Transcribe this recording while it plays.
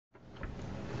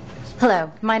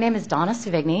Hello, my name is Donna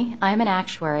Sivigny. I am an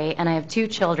actuary and I have 2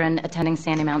 children attending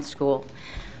Sandymount School.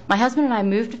 My husband and I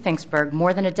moved to Finksburg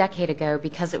more than a decade ago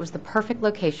because it was the perfect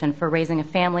location for raising a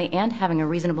family and having a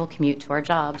reasonable commute to our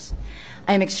jobs.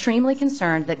 I am extremely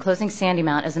concerned that closing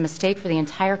Sandymount is a mistake for the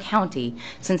entire county,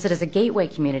 since it is a gateway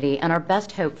community and our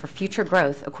best hope for future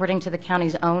growth according to the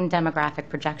county's own demographic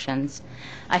projections.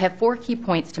 I have 4 key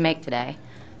points to make today.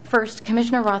 First,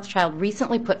 Commissioner Rothschild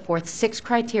recently put forth 6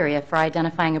 criteria for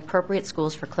identifying appropriate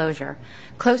schools for closure.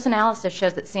 Close analysis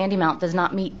shows that Sandymount does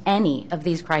not meet any of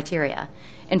these criteria.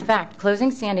 In fact,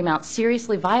 closing Sandymount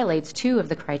seriously violates 2 of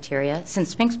the criteria,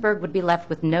 since Finksburg would be left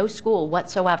with no school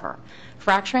whatsoever,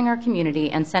 fracturing our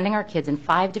community and sending our kids in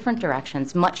 5 different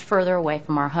directions much further away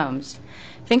from our homes.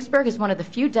 Finksburg is one of the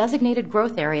few designated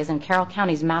growth areas in Carroll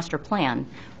County's master plan.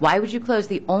 Why would you close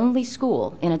the only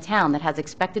school in a town that has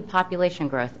expected population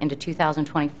growth into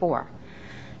 2024?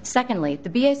 Secondly, the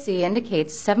BAC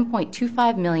indicates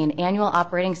 $7.25 million annual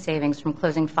operating savings from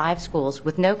closing 5 schools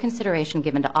with no consideration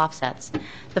given to offsets.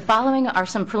 The following are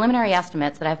some preliminary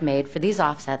estimates that I've made for these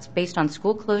offsets based on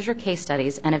school closure case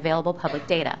studies and available public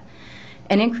data.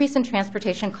 An increase in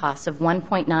transportation costs of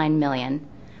 $1.9 million.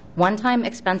 One-time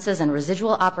expenses and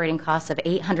residual operating costs of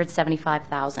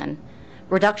 $875,000.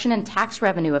 Reduction in tax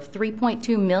revenue of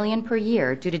 $3.2 million per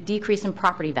year due to decrease in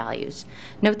property values.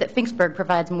 Note that Finksburg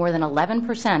provides more than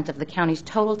 11% of the county's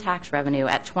total tax revenue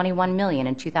at $21 million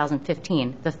in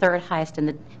 2015, the 3rd highest in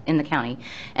the county,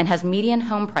 and has median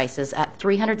home prices at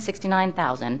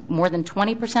 $369,000, more than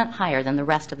 20% higher than the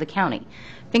rest of the county.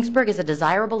 Finksburg is a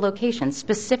desirable location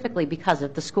specifically because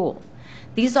of the school.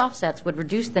 These offsets would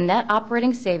reduce the net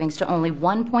operating savings to only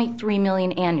 $1.3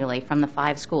 million annually from the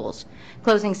 5 schools.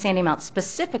 Closing Sandymount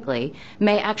specifically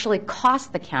may actually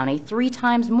cost the county 3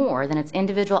 times more than its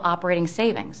individual operating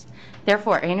savings.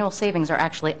 Therefore, annual savings are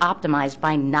actually optimized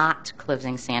by not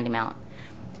closing Sandymount.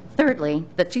 Thirdly,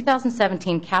 the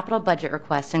 2017 capital budget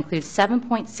request includes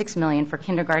 $7.6 million for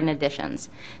kindergarten additions.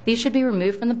 These should be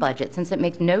removed from the budget since it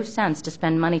makes no sense to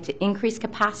spend money to increase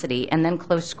capacity and then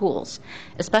close schools,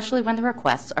 especially when the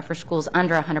requests are for schools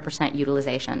under 100%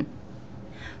 utilization.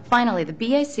 Finally, the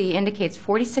BAC indicates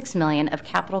 $46 million of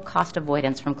capital cost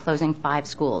avoidance from closing 5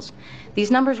 schools.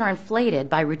 These numbers are inflated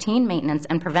by routine maintenance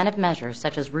and preventive measures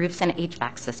such as roofs and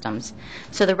HVAC systems.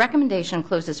 So the recommendation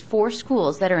closes 4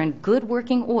 schools that are in good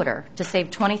working order to save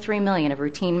 $23 million of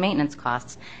routine maintenance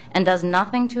costs and does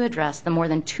nothing to address the more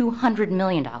than $200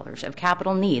 million of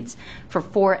capital needs for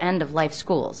 4 end-of-life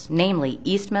schools, namely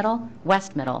East Middle,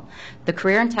 West Middle, the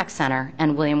Career and Tech Center,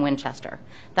 and William Winchester.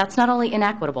 That's not only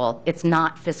inequitable, it's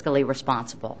not fiscally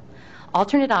responsible.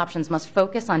 Alternate options must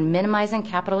focus on minimizing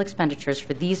capital expenditures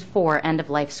for these 4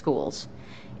 end-of-life schools.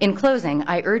 In closing,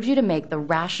 I urge you to make the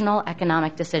rational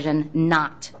economic decision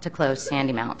not to close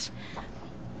Sandymount.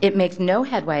 It makes no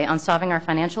headway on solving our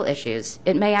financial issues.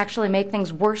 It may actually make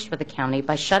things worse for the county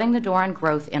by shutting the door on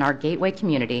growth in our gateway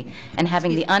community and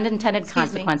having the unintended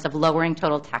consequence of lowering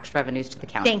total tax revenues to the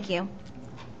county. Thank you.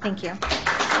 Thank you.